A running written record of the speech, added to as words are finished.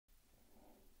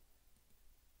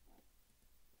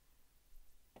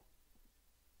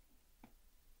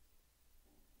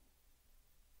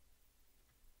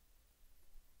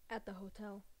At the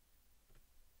hotel.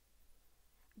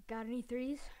 Got any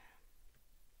threes?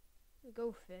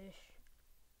 Go fish.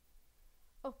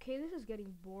 Okay, this is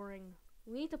getting boring.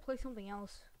 We need to play something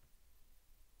else.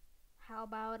 How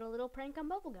about a little prank on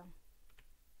Bubblegum?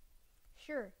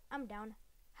 Sure, I'm down.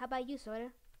 How about you,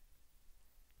 Soda?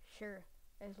 Sure,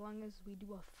 as long as we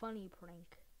do a funny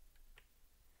prank.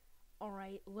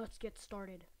 Alright, let's get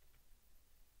started.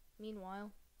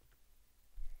 Meanwhile,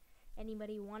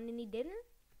 anybody want any dinner?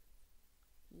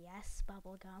 Yes,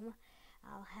 Bubblegum.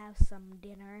 I'll have some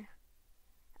dinner.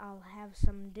 I'll have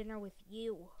some dinner with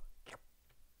you.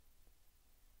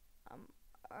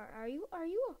 Are you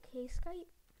okay, Skype?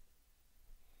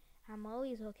 I'm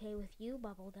always okay with you,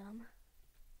 Bubblegum.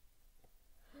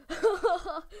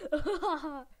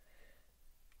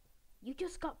 You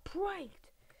just got pranked.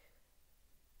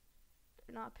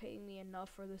 They're not paying me enough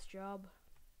for this job.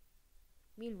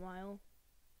 Meanwhile,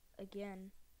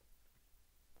 again.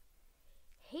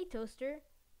 Hey, Toaster,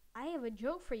 I have a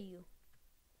joke for you.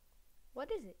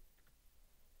 What is it?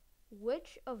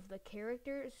 Which of the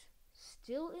characters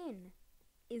still in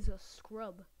is a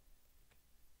scrub?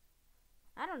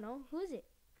 I don't know. Who is it?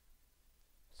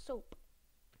 Soap.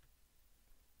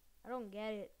 I don't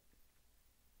get it.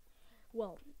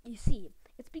 Well, you see,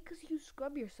 it's because you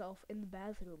scrub yourself in the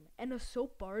bathroom and a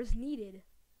soap bar is needed.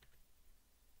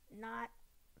 Not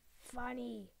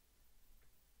funny.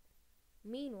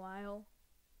 Meanwhile,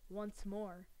 once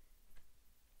more.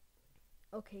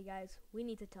 Okay, guys, we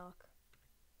need to talk.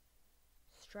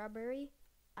 Strawberry,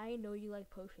 I know you like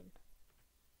potion.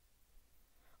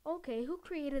 Okay, who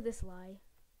created this lie?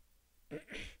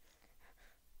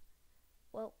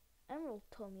 Well, Emerald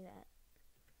told me that.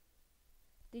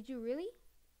 Did you really?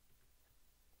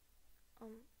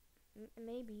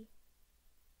 Maybe.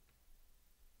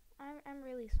 I'm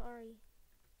really sorry.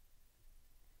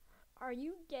 Are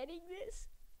you getting this?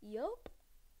 Yup.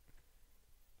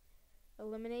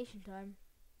 Elimination time.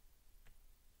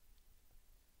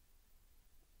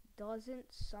 Doesn't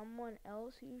someone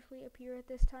else usually appear at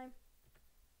this time?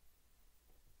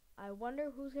 I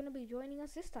wonder who's gonna be joining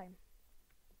us this time.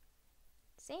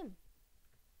 Same.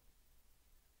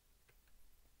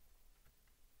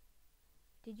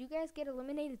 Did you guys get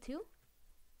eliminated too?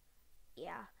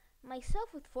 Yeah,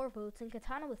 myself with 4 votes and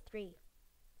Katana with 3.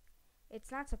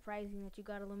 It's not surprising that you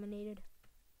got eliminated.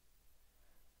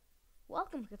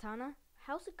 Welcome, Katana.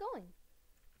 How's it going?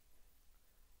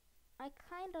 I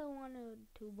kinda wanted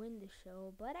to win the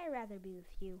show, but I'd rather be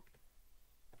with you.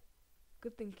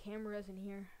 Good thing Camera isn't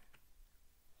here.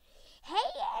 Hey,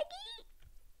 Aggie!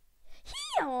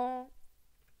 Hee-haw!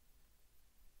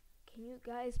 Can you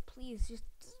guys please just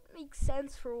make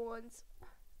sense for once?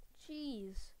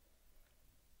 Jeez.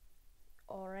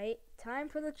 Alright, time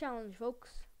for the challenge,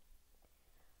 folks.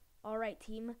 Alright,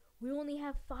 team, we only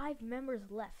have 5 members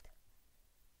left.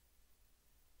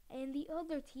 And the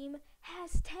other team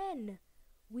has 10.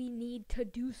 We need to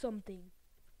do something.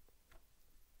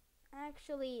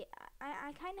 Actually,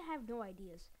 I kind of have no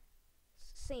ideas.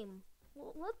 Same.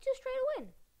 Well, let's just try to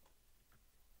win.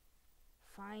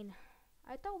 Fine.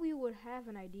 I thought we would have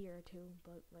an idea or two,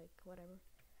 but like, whatever.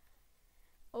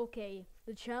 Okay,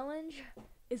 the challenge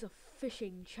is a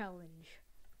fishing challenge.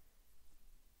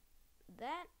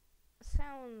 That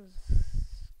sounds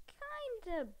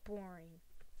kinda boring.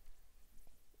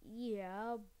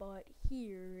 Yeah, but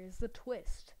here is the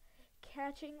twist.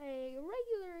 Catching a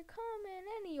regular, common,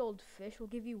 any old fish will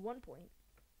give you 1 point.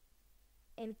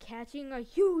 And catching a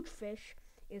huge fish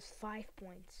is 5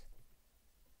 points.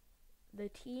 The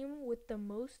team with the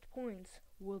most points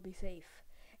will be safe.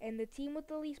 And the team with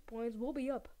the least points will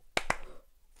be up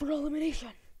for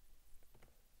elimination.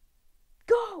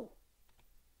 Go!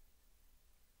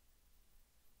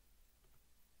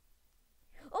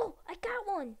 Oh, I got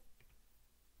one!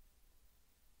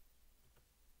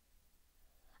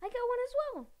 I got one as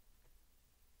well.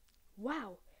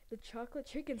 Wow, the chocolate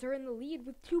chickens are in the lead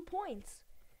with 2 points.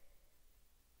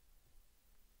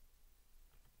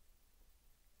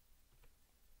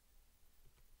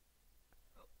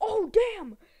 Oh,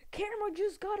 damn! Camera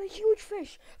just got a huge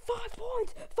fish. 5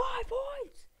 points! 5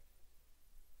 points!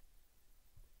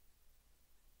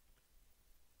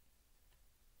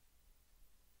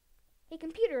 Hey,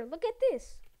 computer, look at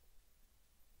this.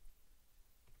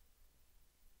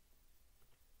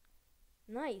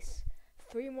 Nice.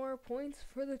 3 more points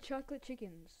for the chocolate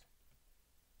chickens.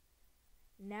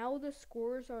 Now the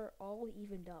scores are all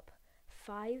evened up.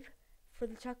 5 for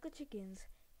the chocolate chickens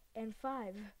and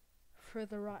 5 for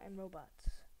the rotten robots.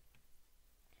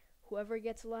 Whoever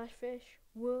gets the last fish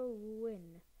will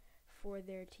win for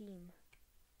their team.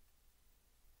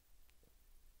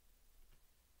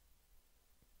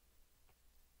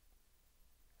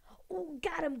 Oh,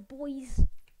 got him, boys.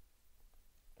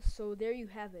 So there you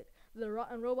have it. The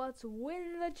Rotten Robots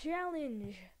win the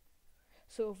challenge.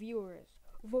 So viewers,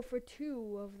 vote for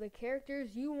 2 of the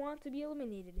characters you want to be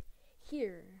eliminated.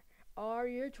 Here are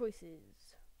your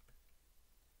choices.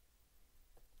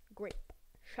 Grape,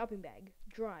 shopping bag,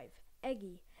 drive,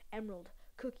 eggy, emerald,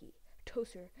 cookie,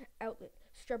 toaster, outlet,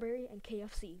 strawberry, and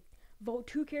KFC. Vote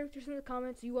 2 characters in the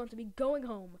comments you want to be going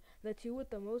home. The 2 with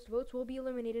the most votes will be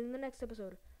eliminated in the next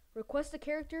episode. Request a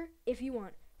character if you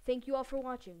want. Thank you all for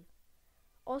watching.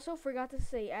 Also, forgot to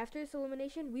say, after this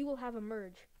elimination, we will have a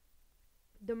merge.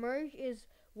 The merge is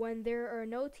when there are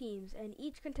no teams, and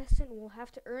each contestant will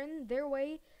have to earn their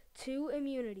way to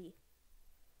immunity.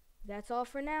 That's all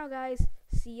for now, guys.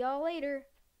 See y'all later.